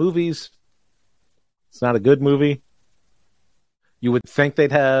 takes her to the movies. It's not a good movie. You would think they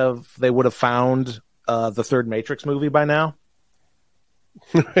would have found the third Matrix movie by now.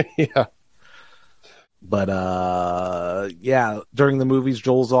 Yeah. But, during the movies,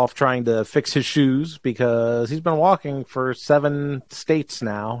 Joel's off trying to fix his shoes because he's been walking for 7 states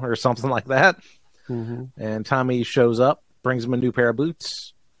now or something like that. Mm-hmm. And Tommy shows up, brings him a new pair of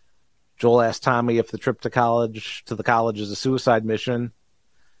boots. Joel asks Tommy if the trip to the college is a suicide mission.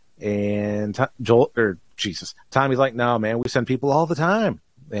 And Tommy's like, no, man, we send people all the time.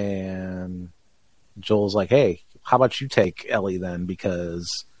 And Joel's like, hey, how about you take Ellie then?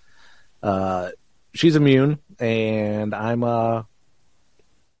 Because she's immune, and I'm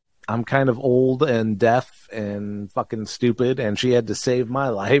kind of old and deaf and fucking stupid, and she had to save my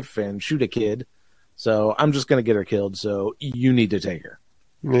life and shoot a kid. So I'm just going to get her killed, so you need to take her.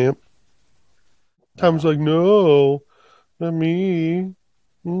 Yep. Tom's like, no, not me.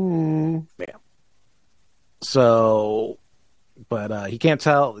 Mm. Yeah. So, but he can't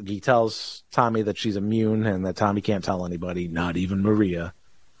tell. He tells Tommy that she's immune and that Tommy can't tell anybody, not even Maria.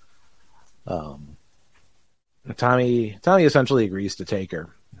 Tommy essentially agrees to take her,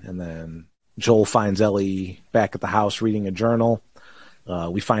 and then Joel finds Ellie back at the house reading a journal.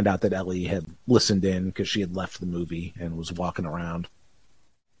 We find out that Ellie had listened in because she had left the movie and was walking around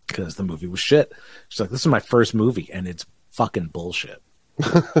because the movie was shit. She's like, this is my first movie, and it's fucking bullshit.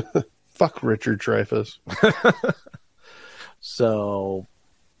 Fuck Richard Dreyfuss. So,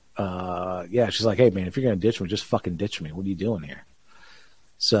 she's like, hey, man, if you're going to ditch me, just fucking ditch me. What are you doing here?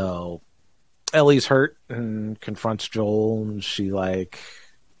 So, Ellie's hurt and confronts Joel, and it's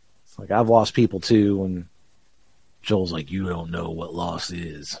like, I've lost people too, and Joel's like, you don't know what loss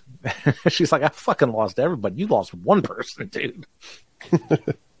is. She's like, I fucking lost everybody. You lost one person, dude.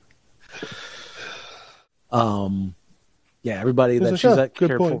 Everybody that she's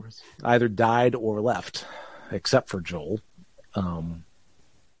cared for either died or left, except for Joel.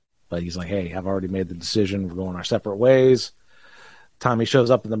 But he's like, hey, I've already made the decision. We're going our separate ways. Tommy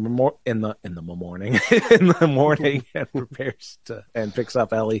shows up in the morning in the morning and prepares to and picks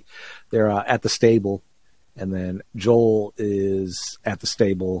up Ellie. They're at the stable, and then Joel is at the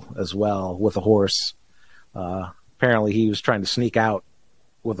stable as well with a horse. Apparently, he was trying to sneak out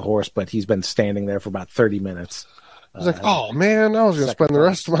with the horse, but he's been standing there for about 30 minutes. He's like, oh man, I was going to spend the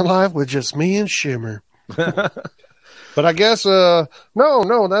rest of my life with just me and Shimmer. But I guess no,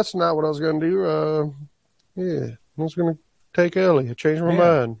 that's not what I was going to do. Yeah, I was going to take Ellie. I changed my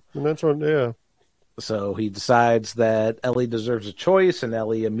mind. And that's what, yeah. So he decides that Ellie deserves a choice, and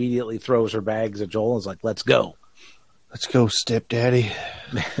Ellie immediately throws her bags at Joel and is like, let's go. Let's go, stepdaddy.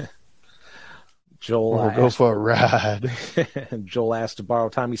 Joel we'll go for a ride. Joel asked to borrow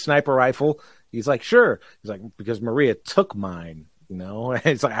Tommy's sniper rifle. He's like, sure. He's like, because Maria took mine, you know?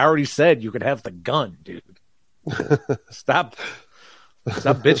 It's like, I already said you could have the gun, dude. Stop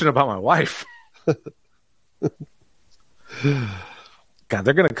bitching about my wife. God,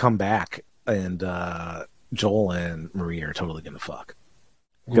 they're gonna come back, and Joel and Maria are totally gonna fuck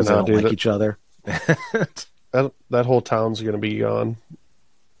because they don't like each other. that whole town's gonna be gone.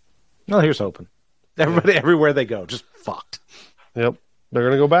 Well, here's hoping. Everybody, everywhere they go, just fucked. Yep, they're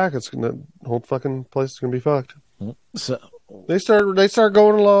gonna go back. The whole fucking place is gonna be fucked. So they start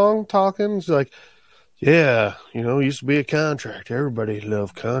going along, talking. It's like, yeah, you know, used to be a contractor. Everybody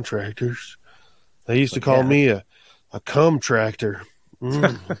loved contractors. They used to call me a cum tractor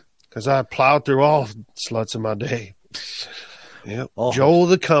because I plowed through all sluts in my day. Yep, Joel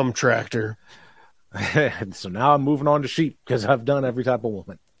the cum tractor. So now I'm moving on to sheep because I've done every type of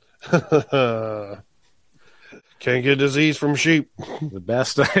woman. Can't get disease from sheep. The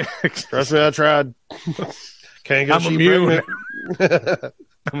best. Trust me, I tried. Can't get sheep immune.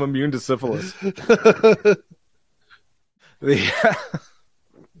 I'm immune to syphilis.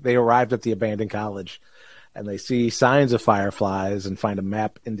 They arrived at the abandoned college, and they see signs of fireflies and find a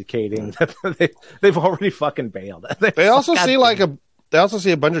map indicating that they've already fucking bailed. They also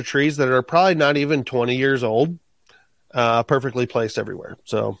see a bunch of trees that are probably not even 20 years old, perfectly placed everywhere.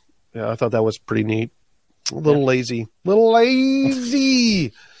 So yeah, I thought that was pretty neat. A little lazy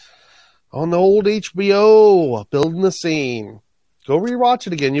on the old HBO, building the scene. Go rewatch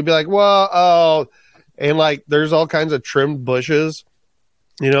it again. You'll be like, well, oh, and like there's all kinds of trimmed bushes.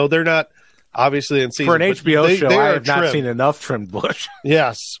 You know, they're not obviously in season. For an HBO show, I have not seen enough trimmed bush.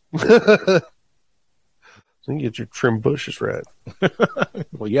 Yes. So you get your trimmed bushes right.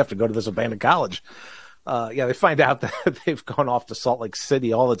 Well, you have to go to this abandoned college. They find out that they've gone off to Salt Lake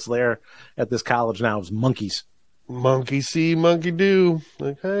City. All that's there at this college now is monkeys. Monkey see, monkey do.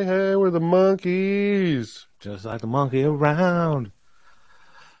 Like, hey, we're the monkeys. Just like the monkey around.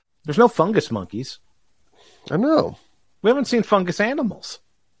 There's no fungus monkeys. I know. We haven't seen fungus animals.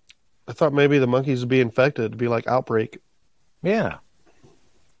 I thought maybe the monkeys would be infected. It'd be like outbreak. Yeah.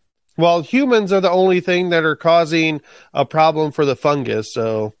 Well, humans are the only thing that are causing a problem for the fungus,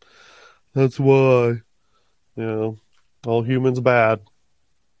 so that's why, you know, all humans bad.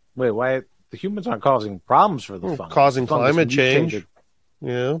 Wait, why? The humans aren't causing problems for the fungus. Causing climate change.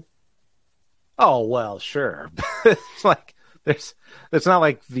 Yeah. Oh, well, sure. It's like, it's not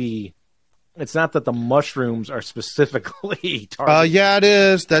that the mushrooms are specifically targeted. Yeah, it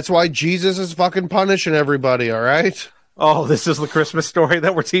is. That's why Jesus is fucking punishing everybody, all right? Oh, this is the Christmas story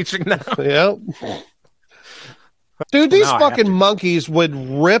that we're teaching now? Yep. Dude, these fucking monkeys would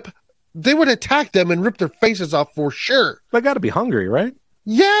attack them and rip their faces off for sure. They got to be hungry, right?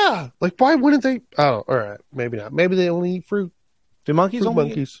 Yeah. Like, why wouldn't they? Oh, all right. Maybe not. Maybe they only eat fruit. Do monkeys only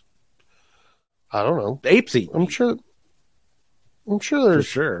monkeys? I don't know. Apes eat. I'm sure there's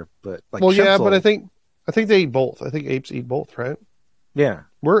for sure, but like, well, yeah, but I think they eat both. I think apes eat both, right? Yeah,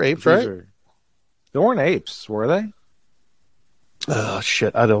 we're apes, right? They weren't apes, were they? Oh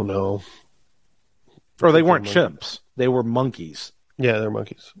shit, I don't know. Or they weren't chimps. They were monkeys. Yeah, they're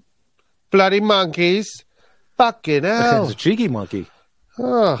monkeys. Bloody monkeys! Fucking hell! It's a cheeky monkey.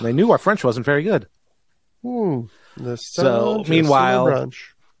 They knew our French wasn't very good. So meanwhile,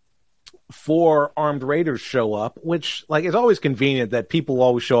 4 armed raiders show up, which, like, is always convenient that people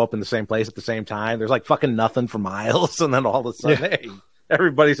always show up in the same place at the same time. There's like fucking nothing for miles, and then all of a sudden, hey,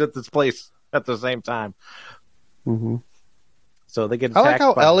 everybody's at this place at the same time. Mm-hmm. So they get attacked. I like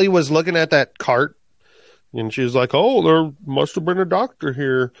how Ellie was looking at that cart, and she was like, "Oh, there must have been a doctor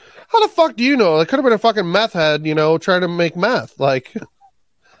here." How the fuck do you know? It could have been a fucking meth head, you know, trying to make meth. Like,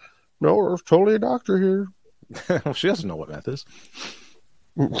 no, there's totally a doctor here. Well, she doesn't know what meth is.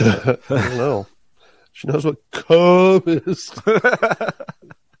 I don't know. She knows what cum is.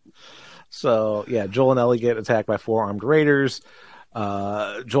 So, yeah, Joel and Ellie get attacked by 4 armed raiders.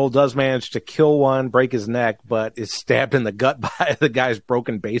 Joel does manage to kill one, break his neck, but is stabbed in the gut by the guy's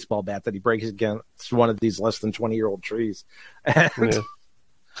broken baseball bat that he breaks against one of these less than 20-year-old trees and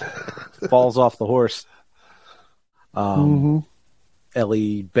falls off the horse.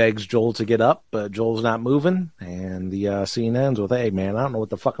 Ellie begs Joel to get up, but Joel's not moving, and the scene ends with, "Hey, man, I don't know what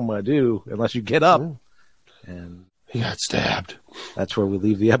the fuck I'm going to do unless you get up." And he got stabbed. That's where we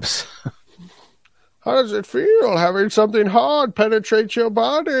leave the episode. How does it feel having something hard penetrate your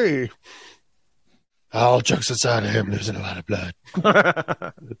body? All jokes aside, I am losing a lot of blood.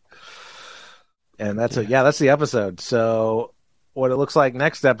 And that's it. Yeah, that's the episode. So what it looks like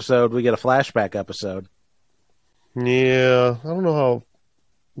next episode, we get a flashback episode. Yeah, I don't know how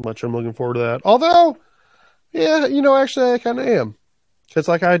much I'm looking forward to that. Although, yeah, actually I kind of am. Because,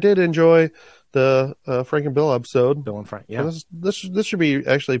 I did enjoy the Frank and Bill episode. Bill and Frank, yeah. This should be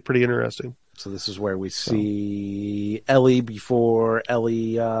actually pretty interesting. So this is where we see Ellie before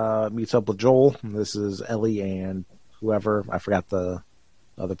Ellie meets up with Joel. This is Ellie and whoever. I forgot the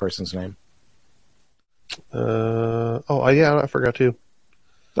other person's name. I forgot too.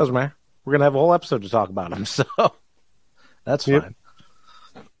 Doesn't matter. We're going to have a whole episode to talk about them, so that's fine. Yep.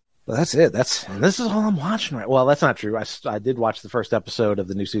 But that's it. And this is all I'm watching right. Well, that's not true. I did watch the first episode of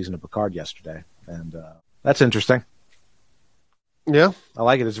the new season of Picard yesterday, and that's interesting. Yeah, I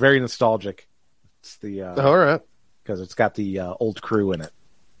like it. It's very nostalgic. It's the all right, because it's got the old crew in it.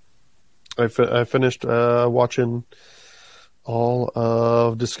 I finished watching all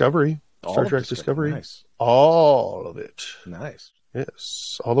of Discovery, Star Trek Discovery. Nice. All of it. Nice.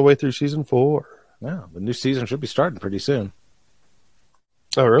 Yes, all the way through season 4. Yeah, the new season should be starting pretty soon.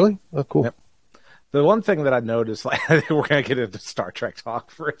 Oh, really? Oh, cool. Yep. The one thing that I noticed, I think we're going to get into Star Trek talk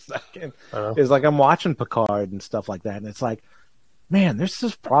for a second, is I'm watching Picard and stuff like that, and it's like, man, there's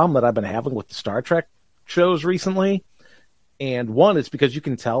this problem that I've been having with the Star Trek shows recently. And one, it's because you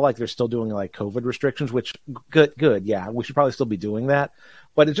can tell they're still doing COVID restrictions, which good. Yeah, we should probably still be doing that.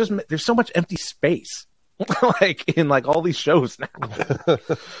 But it just, there's so much empty space in all these shows now.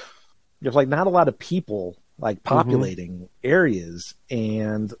 There's not a lot of people populating areas.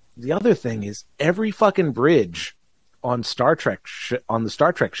 And the other thing is every fucking bridge on Star Trek on the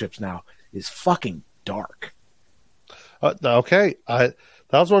Star Trek ships now is fucking dark. Okay, that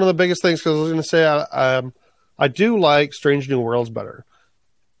was one of the biggest things because I was going to say I do like Strange New Worlds better.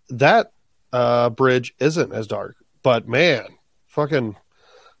 That bridge isn't as dark, but man, fucking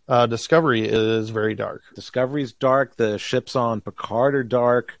Discovery is very dark. Discovery's dark. The ships on Picard are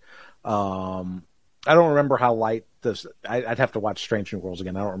dark. I don't remember how light this. I'd have to watch Strange New Worlds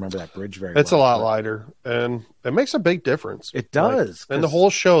again. I don't remember that bridge very well. It's a lot lighter, and it makes a big difference. It does. And the whole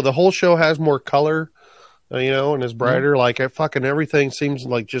show has more color. And is brighter. Fucking everything seems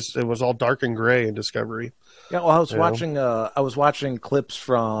it was all dark and gray in Discovery. Yeah, well, I was watching clips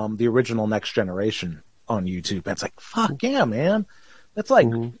from the original Next Generation on YouTube. And it's fuck yeah, man. That's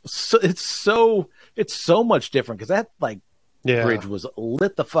it's so much different because that bridge was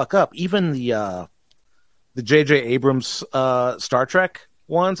lit the fuck up. Even the J.J. Abrams Star Trek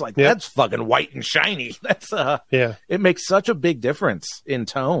ones, that's fucking white and shiny. That's it makes such a big difference in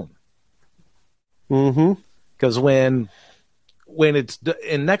tone. Because when it's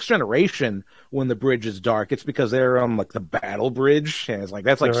in Next Generation, when the bridge is dark, it's because they're on the battle bridge, and it's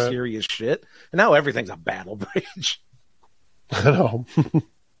that's serious shit. And now everything's a battle bridge. I know.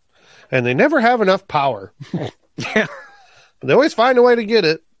 And they never have enough power. Yeah, they always find a way to get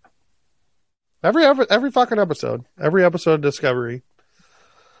it. Every fucking episode, every episode of Discovery.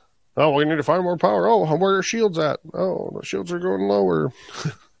 Oh, we need to find more power. Oh, where are shields at? Oh, the shields are going lower.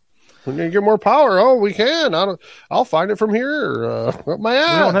 We need to get more power. Oh, we can. I'll find it from here. Up my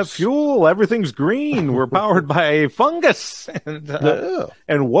ass. We don't have fuel. Everything's green. We're powered by fungus and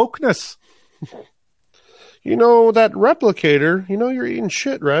wokeness. That replicator. You're eating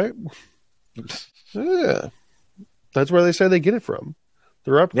shit, right? Yeah, that's where they say they get it from.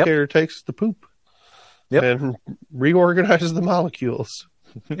 The replicator takes the poop and reorganizes the molecules.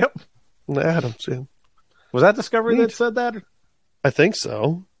 Yep, the atoms. Yeah. Was that Discovery that said that? I think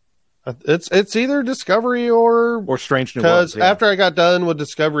so. It's either Discovery or Strange New Worlds. Because after I got done with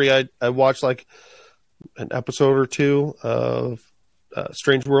Discovery, I watched an episode or two of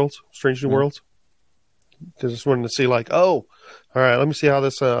Strange New Worlds. Because I just wanted to see all right, let me see how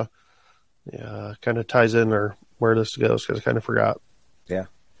this kind of ties in or where this goes because I kind of forgot. Yeah,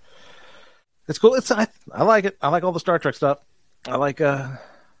 it's cool. I like it. I like all the Star Trek stuff. I like and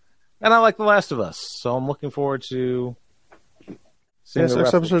I like The Last of Us. So I'm looking forward to. Next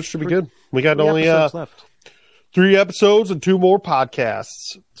episode should be good. We got only left. 3 episodes and 2 more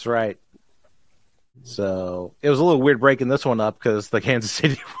podcasts. That's right. So it was a little weird breaking this one up because the Kansas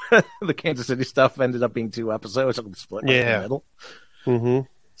City stuff ended up being 2 episodes. So split in the middle. Mm-hmm.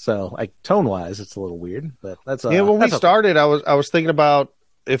 So tone wise, it's a little weird, but that's when we started, I was thinking about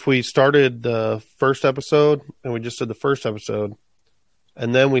if we started the first episode and we just did the first episode,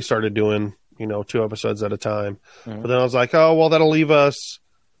 and then we started doing 2 episodes at a time. Mm-hmm. But then I was like, oh well, that'll leave us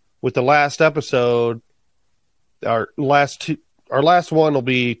with the last episode. Our last one will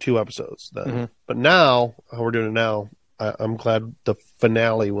be 2 episodes then. Mm-hmm. But now, how we're doing it now, I'm glad the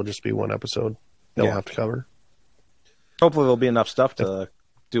finale will just be 1 episode that we'll have to cover. Hopefully there'll be enough stuff to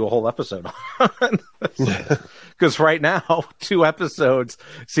do a whole episode on. Because right now, 2 episodes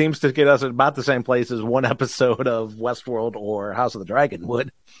seems to get us at about the same place as 1 episode of Westworld or House of the Dragon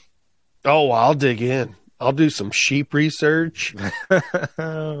would. Oh, I'll dig in. I'll do some sheep research.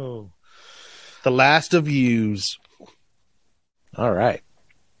 Oh. The Last of Yous. All right.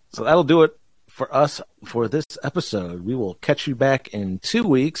 So that'll do it for us for this episode. We will catch you back in 2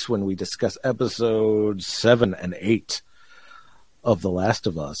 weeks when we discuss episodes 7 and 8 of The Last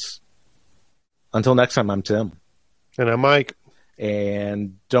of Us. Until next time, I'm Tim. And I'm Mike.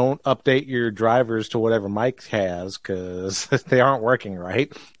 And don't update your drivers to whatever Mike has because they aren't working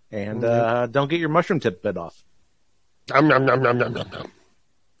right. And don't get your mushroom tip bit off. Bye.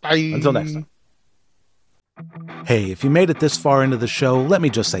 Until next time. Hey, if you made it this far into the show, let me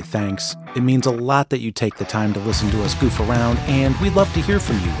just say thanks. It means a lot that you take the time to listen to us goof around, and we'd love to hear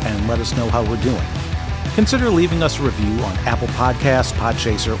from you and let us know how we're doing. Consider leaving us a review on Apple Podcasts,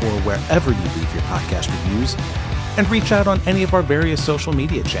 Podchaser, or wherever you leave your podcast reviews, and reach out on any of our various social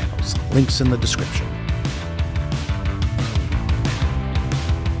media channels. Links in the description.